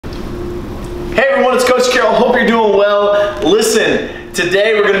Carroll. Hope you're doing well. Listen,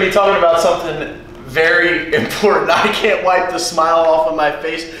 today we're going to be talking about something very important. I can't wipe the smile off of my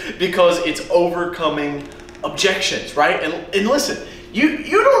face because it's overcoming objections, right? And listen, you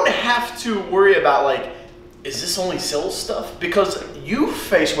don't have to worry about like, is this only sales stuff? Because you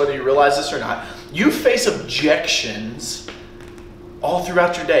face, whether you realize this or not, you face objections all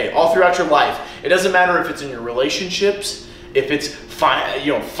throughout your day, all throughout your life. It doesn't matter if it's in your relationships, if it's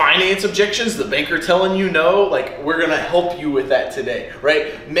finance objections, the banker telling you no, like we're gonna help you with that today,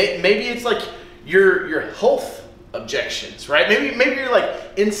 right? Maybe it's like your health objections, right? Maybe you're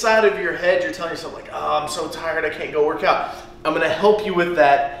like inside of your head, you're telling yourself like, oh, I'm so tired, I can't go work out. I'm gonna help you with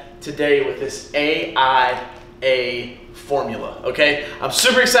that today with this AIA formula, okay? I'm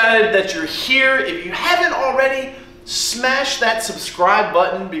super excited that you're here. If you haven't already, smash that subscribe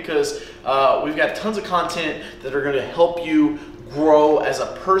button because we've got tons of content that are going to help you grow as a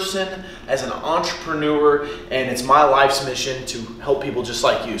person, as an entrepreneur, and it's my life's mission to help people just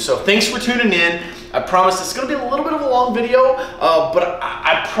like you. So thanks for tuning in. I promise it's going to be a little bit of a long video, but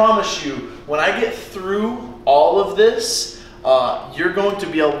I promise you when I get through all of this, you're going to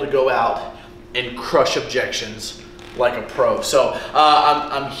be able to go out and crush objections like a pro. So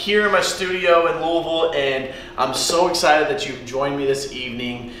I'm here in my studio in Louisville, and I'm so excited that you've joined me this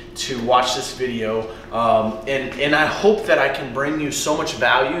evening to watch this video. And I hope that I can bring you so much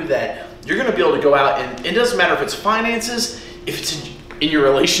value that you're going to be able to go out, and it doesn't matter if it's finances, if it's in your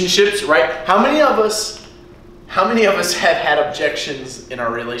relationships, right? How many of us have had objections in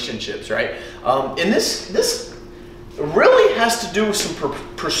our relationships, right? And this really has to do with some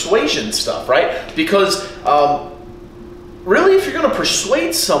persuasion stuff, right? Because really, if you're going to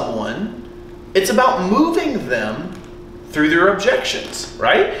persuade someone, it's about moving them through their objections,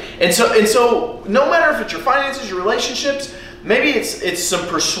 right? And so no matter if it's your finances, your relationships, maybe it's some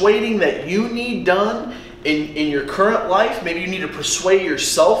persuading that you need done in your current life. Maybe you need to persuade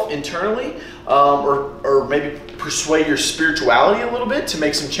yourself internally, or maybe persuade your spirituality a little bit to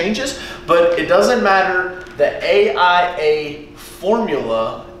make some changes. But it doesn't matter. The AIA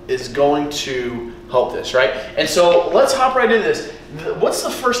formula is going to help this, right? And so let's hop right into this. What's the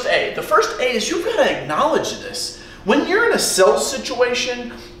first A? The first A is you've got to acknowledge this. When you're in a sales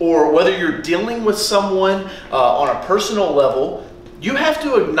situation, or whether you're dealing with someone on a personal level, you have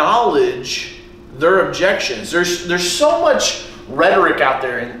to acknowledge their objections. There's so much rhetoric out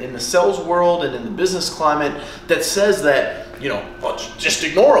there in the sales world and in the business climate that says that, well, just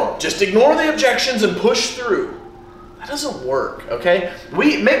ignore them. Just ignore the objections and push through. That doesn't work, okay?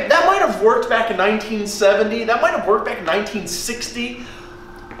 That might have worked back in 1970. That might have worked back in 1960.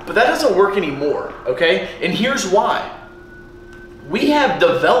 But that doesn't work anymore, okay? And here's why. We have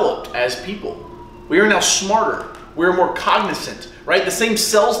developed as people. We are now smarter. We're more cognizant, right? The same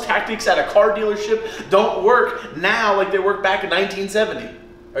sales tactics at a car dealership don't work now like they worked back in 1970.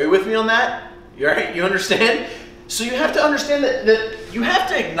 Are you with me on that? You all right? You understand? So you have to understand that you have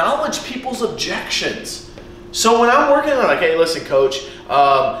to acknowledge people's objections. So when I'm working on like, hey, listen, coach,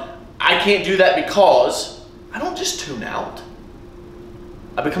 I can't do that because I don't just tune out.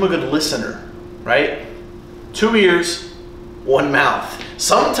 I become a good listener, right? 2 ears, 1 mouth.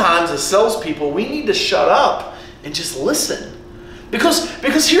 Sometimes as salespeople, we need to shut up and just listen.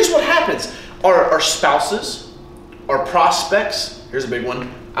 Because here's what happens. Our spouses, our prospects, here's a big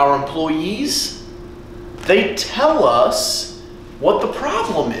one, our employees, they tell us what the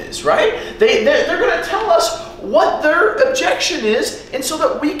problem is, right? They're going to tell us what their objection is, and so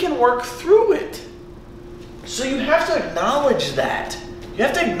that we can work through it. So you have to acknowledge that. You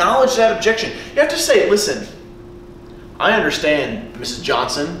have to acknowledge that objection. You have to say, listen, I understand, Mrs.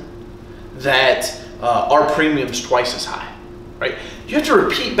 Johnson, that our premium's twice as high, right? You have to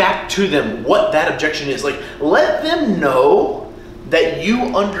repeat back to them what that objection is. Like, let them know that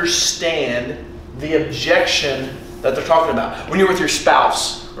you understand the objection that they're talking about. When you're with your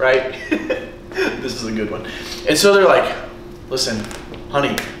spouse, right? This is a good one. And so they're like, listen,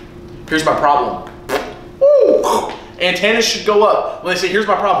 honey, here's my problem. Woo! Antennas should go up when they say, here's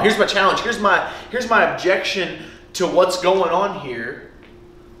my problem, here's my challenge, here's my objection to what's going on here.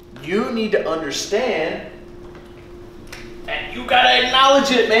 You need to understand and you gotta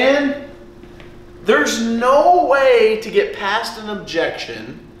acknowledge it, man. There's no way to get past an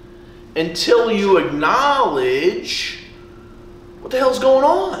objection until you acknowledge what the hell's going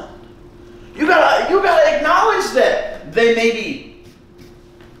on. You gotta acknowledge that they maybe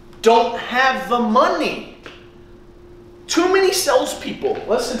don't have the money. Too many salespeople,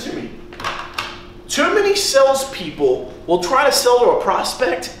 listen to me. Too many salespeople will try to sell to a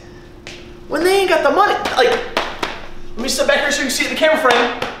prospect when they ain't got the money. Like, let me step back here so you can see the camera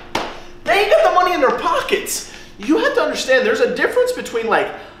frame. They ain't got the money in their pockets. You have to understand there's a difference between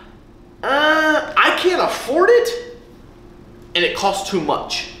like, I can't afford it and it costs too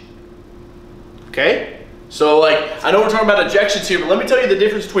much. Okay? So like, I know we're talking about objections here, but let me tell you the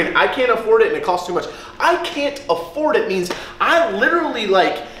difference between I can't afford it and it costs too much. I can't afford it means I literally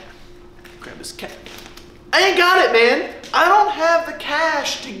like, grab this cat. I ain't got it, man. I don't have the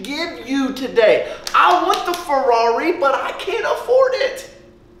cash to give you today. I want the Ferrari, but I can't afford it.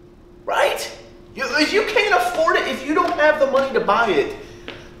 Right? If you can't afford it, if you don't have the money to buy it,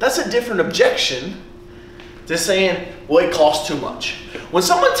 that's a different objection to saying, well, it costs too much. When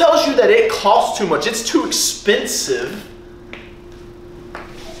someone tells you that it costs too much, it's too expensive,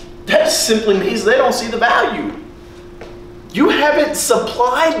 that simply means they don't see the value. You haven't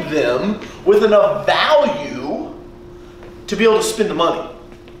supplied them with enough value to be able to spend the money.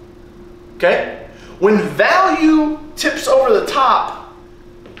 Okay? When value tips over the top,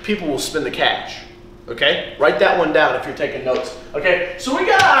 people will spend the cash. Okay? Write that one down if you're taking notes. Okay? So we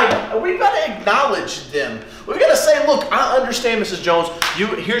gotta acknowledge them. We've got to say, look, I understand, Mrs. Jones.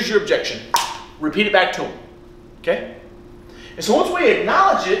 Here's your objection. Repeat it back to them. Okay? And so once we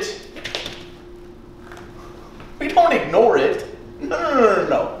acknowledge it, we don't ignore it.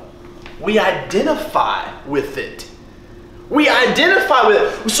 No. We identify with it. We identify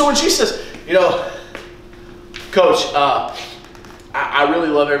with it. So when she says, you know, Coach, I really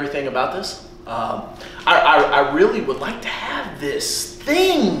love everything about this. I really would like to have this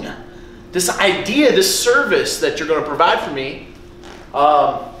thing, this idea, this service that you're going to provide for me.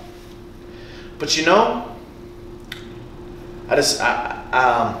 But you know, I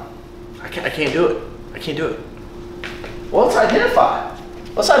can't do it. I can't do it. Well, let's identify.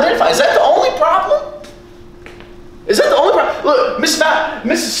 Let's identify. Is that the only problem? Is that the only problem? Look,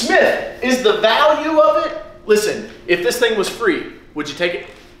 Mrs. Smith, is the value of it? Listen, if this thing was free, would you take it?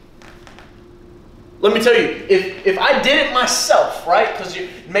 Let me tell you, if I did it myself, right? Because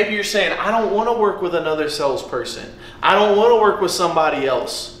maybe you're saying, I don't want to work with another salesperson. I don't want to work with somebody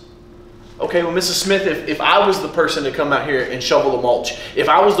else. Okay, well, Mrs. Smith, if I was the person to come out here and shovel the mulch, if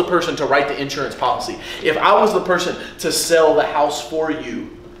I was the person to write the insurance policy, if I was the person to sell the house for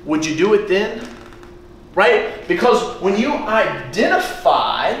you, would you do it then? Right? Because when you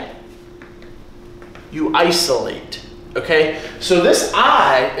identify, you isolate. Okay? So this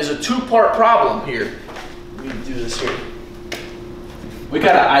I is a two-part problem here. Let me do this here. We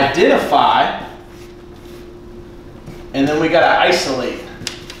got to identify, and then we got to isolate.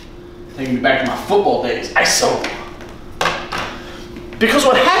 Taking me back to my football days. Isolate. Because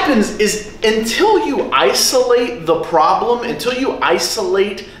what happens is until you isolate the problem, until you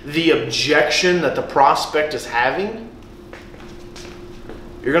isolate the objection that the prospect is having,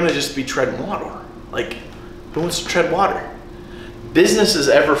 you're going to just be treading water. Like, who wants to tread water? Business is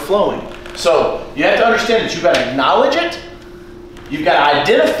ever flowing. So you have to understand that you've got to acknowledge it. You've got to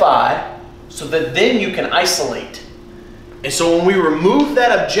identify so that then you can isolate. And so when we remove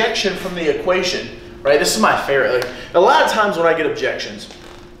that objection from the equation, right? This is my favorite. Like, a lot of times when I get objections,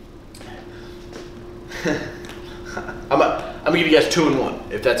 I'm gonna give you guys 2 in 1,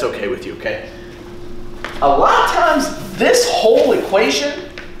 if that's okay with you, okay? A lot of times this whole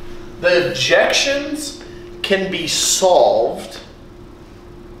equation, the objections can be solved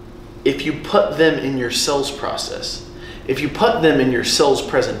if you put them in your sales process. If you put them in your sales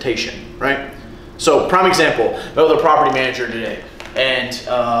presentation, right? So, prime example, I was a property manager today, and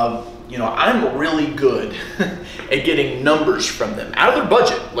you know, I'm really good at getting numbers from them out of their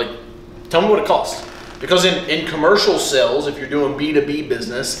budget. Like, tell me what it costs. Because in commercial sales, if you're doing B2B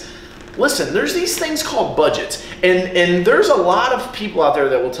business, listen, there's these things called budgets. And there's a lot of people out there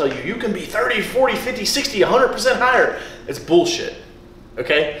that will tell you, you can be 30, 40, 50, 60, 100% higher. It's bullshit,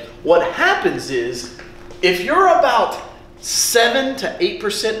 okay? What happens is, if you're about 7 to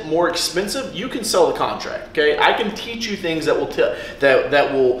 8% more expensive, you can sell the contract, okay? I can teach you things that will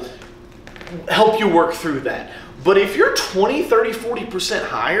that will help you work through that. But if you're 20, 30, 40%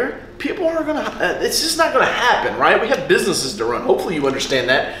 higher, people aren't gonna, it's just not gonna happen, right? We have businesses to run. Hopefully you understand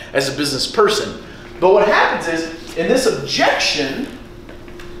that as a business person. But what happens is, in this objection,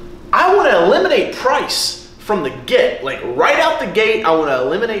 I wanna eliminate price from the get. Like right out the gate, I wanna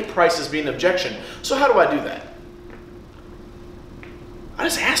eliminate price as being an objection. So how do I do that? I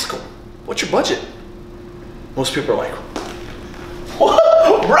just ask them, what's your budget? Most people are like, what?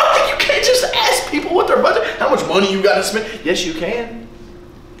 Bro, you can't just ask people what their budget, how much money you got to spend. Yes, you can,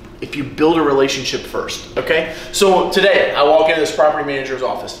 if you build a relationship first, okay? So today, I walk into this property manager's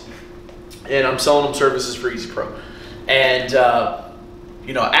office, and I'm selling them services for Easy Pro. And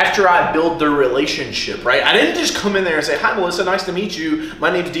You know, after I build their relationship, right? I didn't just come in there and say, hi, Melissa, nice to meet you.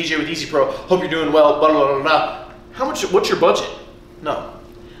 My name's DJ with Easy Pro. Hope you're doing well, blah, blah, blah, blah. What's your budget? No.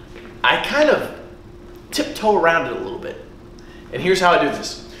 I kind of tiptoe around it a little bit. And here's how I do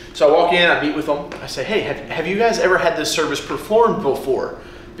this. So I walk in, I meet with them. I say, hey, have you guys ever had this service performed before?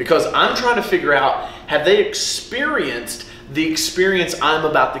 Because I'm trying to figure out, have they experienced the experience I'm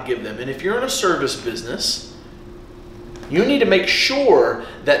about to give them? And if you're in a service business, you need to make sure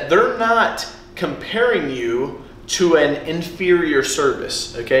that they're not comparing you to an inferior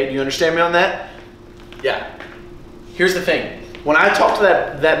service, okay? Do you understand me on that? Yeah. Here's the thing. When I talk to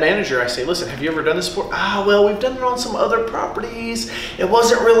that manager, I say, listen, have you ever done this before? Ah, well, we've done it on some other properties. It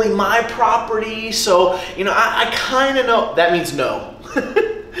wasn't really my property, so, you know, I kind of know. That means no.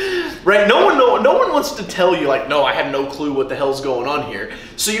 Right? No one wants to tell you, like, no, I have no clue what the hell's going on here.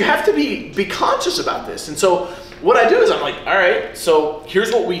 So you have to be conscious about this. And so what I do is I'm like, all right, so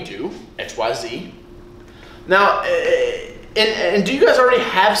here's what we do, X, Y, Z. Now, and do you guys already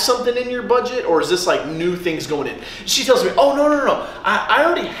have something in your budget, or is this like new things going in? She tells me, oh, no. I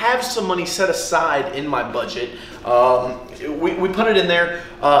already have some money set aside in my budget. We put it in there.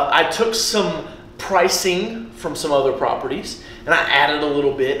 I took some pricing from some other properties, and I added a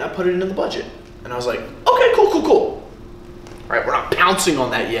little bit, and I put it into the budget. And I was like, okay, cool. All right, we're not pouncing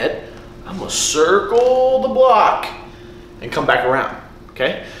on that yet. I'm gonna circle the block and come back around,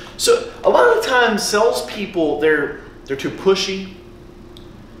 okay? So a lot of the times salespeople, they're too pushy,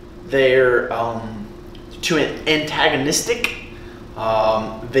 they're too antagonistic,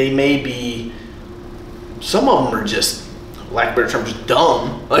 they may be, some of them are just, lack of a better term, just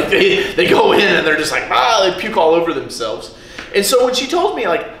dumb. Like they go in and they're just like, they puke all over themselves. And so when she told me,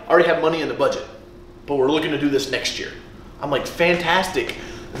 like, I already have money in the budget, but we're looking to do this next year, I'm like, fantastic.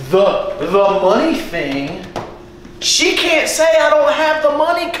 The money thing, she can't say I don't have the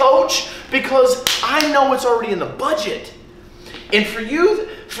money, coach, because I know it's already in the budget. And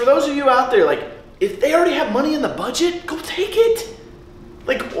for those of you out there, like, if they already have money in the budget, go take it.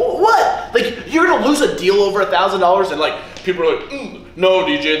 Like, what? Like, you're gonna lose a deal over $1,000 and like, people are like, no,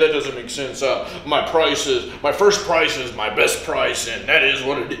 DJ, that doesn't make sense. My first price is my best price, and that is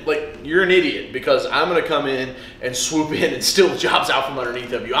what it is. Like, you're an idiot, because I'm gonna come in and swoop in and steal the jobs out from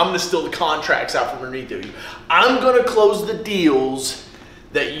underneath of you. I'm gonna steal the contracts out from underneath of you. I'm gonna close the deals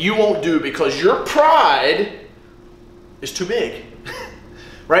that you won't do because your pride is too big.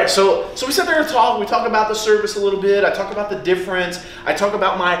 Right? So we sit there and talk. We talk about the service a little bit. I talk about the difference. I talk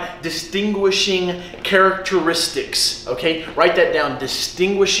about my distinguishing characteristics. Okay? Write that down.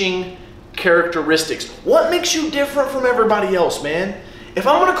 Distinguishing characteristics. What makes you different from everybody else, man? If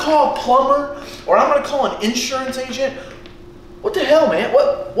I'm going to call a plumber or I'm going to call an insurance agent, what the hell, man?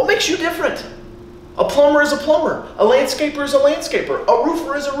 What makes you different? A plumber is a plumber. A landscaper is a landscaper. A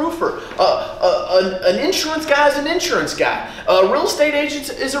roofer is a roofer. An insurance guy is an insurance guy. A real estate agent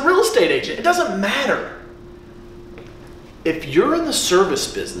is a real estate agent. It doesn't matter. If you're in the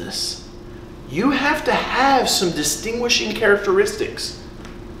service business, you have to have some distinguishing characteristics.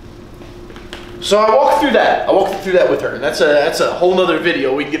 So I walked through that. I walked through that with her, and that's a whole nother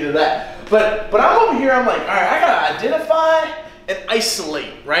video. We can get into that. But I'm over here. I'm like, all right, I gotta identify and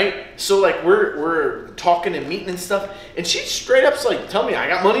isolate, right? So like we're talking and meeting and stuff, and she straight up's like, tell me I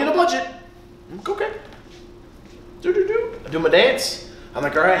got money in the budget. I'm like, okay. I do my dance. I'm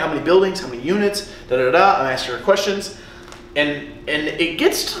like, all right, how many buildings, how many units, I'm asking her questions. And it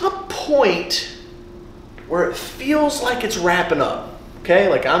gets to the point where it feels like it's wrapping up. Okay,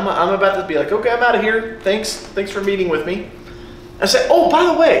 like I'm about to be like, okay, I'm out of here. Thanks for meeting with me. I said, oh, by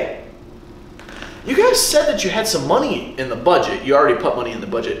the way, you guys said that you had some money in the budget. You already put money in the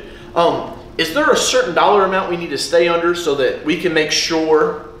budget. Is there a certain dollar amount we need to stay under so that we can make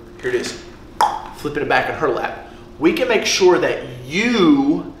sure, here it is, flipping it back in her lap, we can make sure that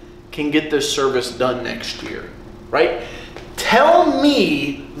you can get this service done next year, right? Tell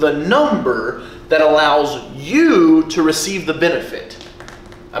me the number that allows you to receive the benefit.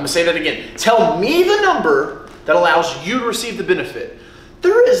 I'm gonna say that again. Tell me the number that allows you to receive the benefit.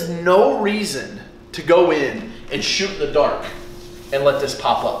 There is no reason to go in and shoot in the dark and let this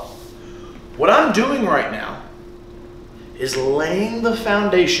pop up. What I'm doing right now is laying the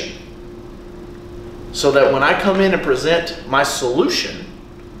foundation so that when I come in and present my solution,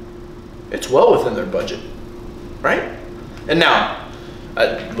 it's well within their budget, right? And now,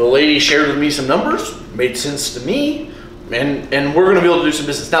 the lady shared with me some numbers, made sense to me, and we're gonna be able to do some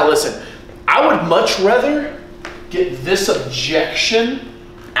business. Now listen, I would much rather get this objection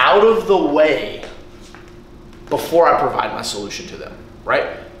out of the way before I provide my solution to them,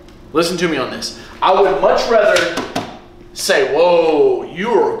 right? Listen to me on this. I would much rather say, whoa,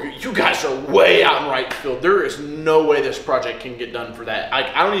 you guys are way out in right field. There is no way this project can get done for that.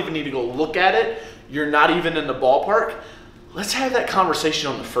 I don't even need to go look at it. You're not even in the ballpark. Let's have that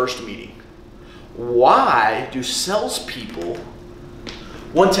conversation on the first meeting. Why do salespeople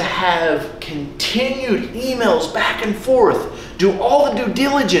want to have continued emails back and forth, do all the due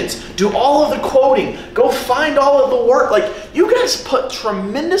diligence, do all of the quoting, go find all of the work? Like, you guys put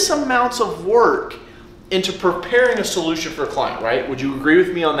tremendous amounts of work into preparing a solution for a client, right? Would you agree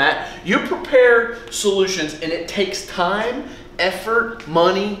with me on that? You prepare solutions and it takes time, effort,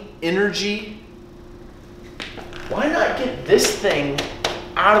 money, energy. Why not get this thing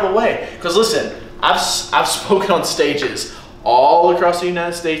out of the way? Because listen, I've spoken on stages all across the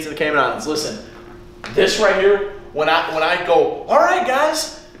United States and the Cayman Islands. Listen, this right here, when I go, all right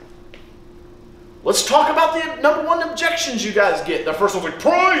guys, let's talk about the #1 objections you guys get. The first one's like,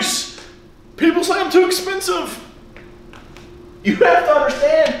 price. People say I'm too expensive. You have to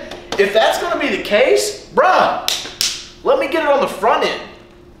understand, if that's gonna be the case, bruh, let me get it on the front end.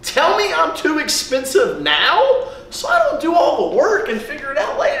 Tell me I'm too expensive now so I don't do all the work and figure it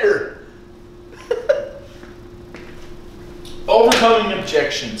out later. Overcoming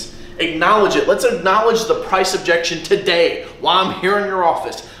objections. Acknowledge it. Let's acknowledge the price objection today while I'm here in your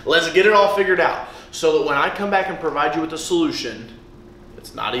office. Let's get it all figured out so that when I come back and provide you with a solution,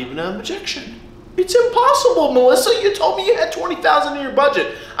 it's not even an objection. It's impossible, Melissa. You told me you had $20,000 in your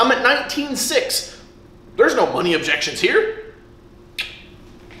budget. I'm at $19,600. There's no money objections here.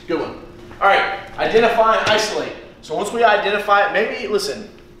 Good one. All right, identify and isolate. So once we identify it, maybe, listen,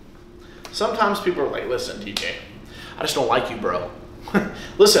 sometimes people are like, listen, TJ, I just don't like you, bro.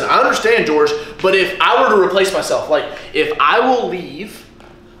 Listen, I understand, George, but if I were to replace myself, like if I will leave,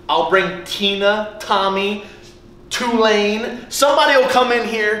 I'll bring Tina, Tommy, Tulane, somebody will come in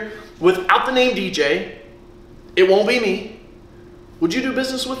here without the name DJ. It won't be me. Would you do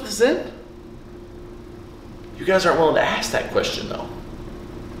business with us then? You guys aren't willing to ask that question though.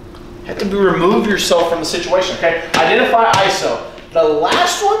 You have to remove yourself from the situation, okay? Identify ISO. The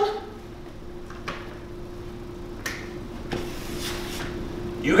last one,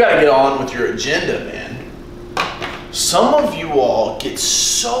 you got to get on with your agenda, man. Some of you all get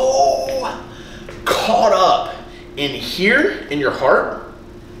so caught up in here in your heart,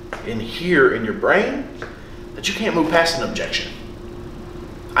 in here in your brain, that you can't move past an objection.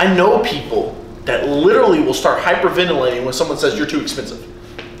 I know people that literally will start hyperventilating when someone says you're too expensive.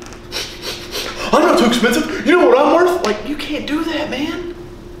 I'm not too expensive. You know what I'm worth? Like, you can't do that, man.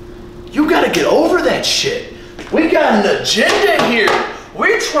 You got to get over that shit. We got an agenda here.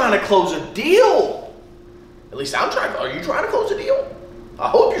 We're trying to close a deal. At least I'm trying. Are you trying to close a deal? I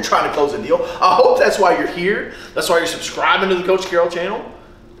hope you're trying to close a deal. I hope that's why you're here. That's why you're subscribing to the Coach Carroll channel.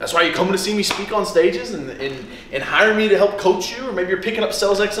 That's why you're coming to see me speak on stages and hire me to help coach you, or maybe you're picking up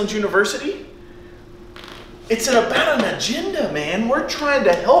Sales Excellence University. It's about an agenda, man. We're trying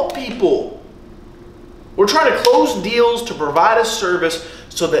to help people. We're trying to close deals to provide a service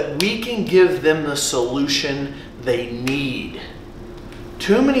so that we can give them the solution they need.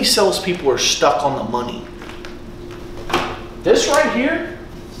 Too many salespeople are stuck on the money. This right here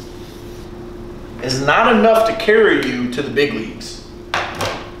is not enough to carry you to the big leagues.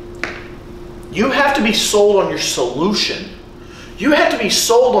 You have to be sold on your solution. You have to be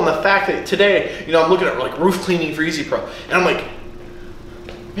sold on the fact that today, you know, I'm looking at like roof cleaning for Easy Pro, and I'm like,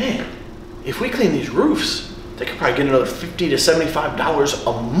 man, if we clean these roofs, they could probably get another $50 to $75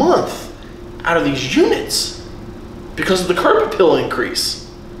 a month out of these units because of the curb appeal increase.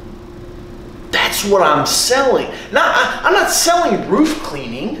 That's what I'm selling. Now, I'm not selling roof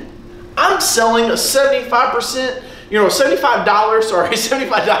cleaning. I'm selling a $75%,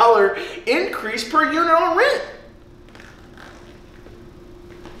 $75 increase per unit on rent.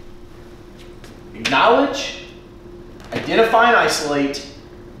 Acknowledge, identify and isolate,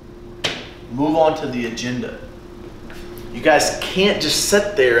 move on to the agenda. You guys can't just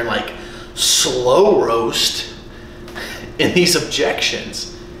sit there and like slow roast in these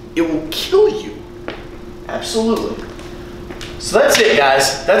objections. It will kill you. Absolutely. So that's it,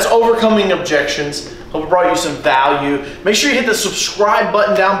 guys. That's overcoming objections. Hope it brought you some value. Make sure you hit the subscribe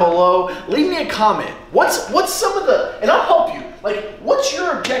button down below. Leave me a comment. What's some of the, and I'll help you. Like, what's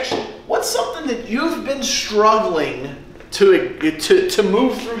your objection? What's something that you've been struggling to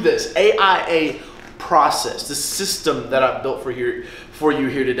move through this AIA process, the system that I've built for you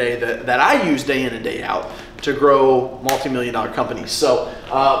here today that I use day in and day out to grow multi-million-dollar companies. So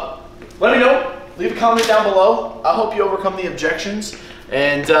let me know. Leave a comment down below. I hope you overcome the objections,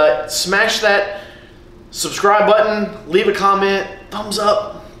 and smash that subscribe button, leave a comment, thumbs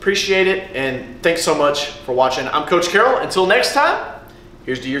up, Appreciate it, and thanks so much for watching. I'm Coach Carroll. Until next time,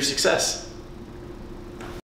 here's to your success.